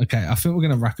 Okay, I think we're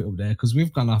going to wrap it up there because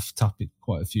we've gone off topic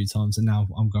quite a few times, and now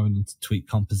I'm going into tweet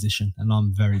composition, and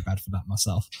I'm very bad for that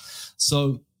myself.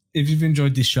 So if you've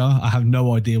enjoyed this show, I have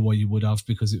no idea why you would have,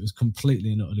 because it was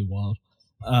completely and utterly wild.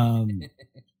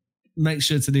 Make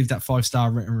sure to leave that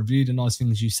 5-star written review. The nice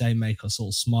things you say make us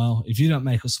all smile. If you don't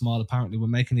make us smile, apparently we're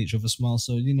making each other smile,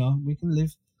 so, we can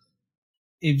live.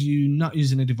 If you're not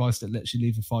using a device that lets you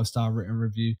leave a 5-star written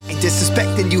review. Ain't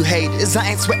disrespecting you haters, I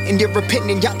ain't sweating your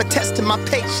opinion. Y'all been testing my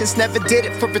patience, never did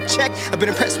it for a check. I've been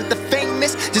impressed with the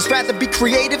famous, just rather be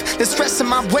creative than stressing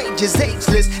my wages.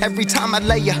 Ageless, every time I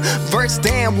lay a verse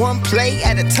down, one play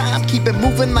at a time, keep it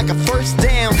moving like a first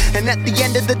down. And at the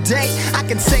end of the day, I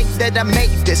can say that I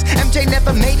made this. MJ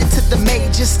never made it to the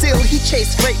majors, still he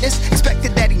chased greatness.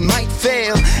 Expected that he might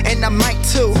fail, and I might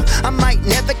too. I might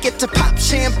never get to pop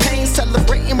champagne,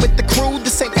 celebrating with the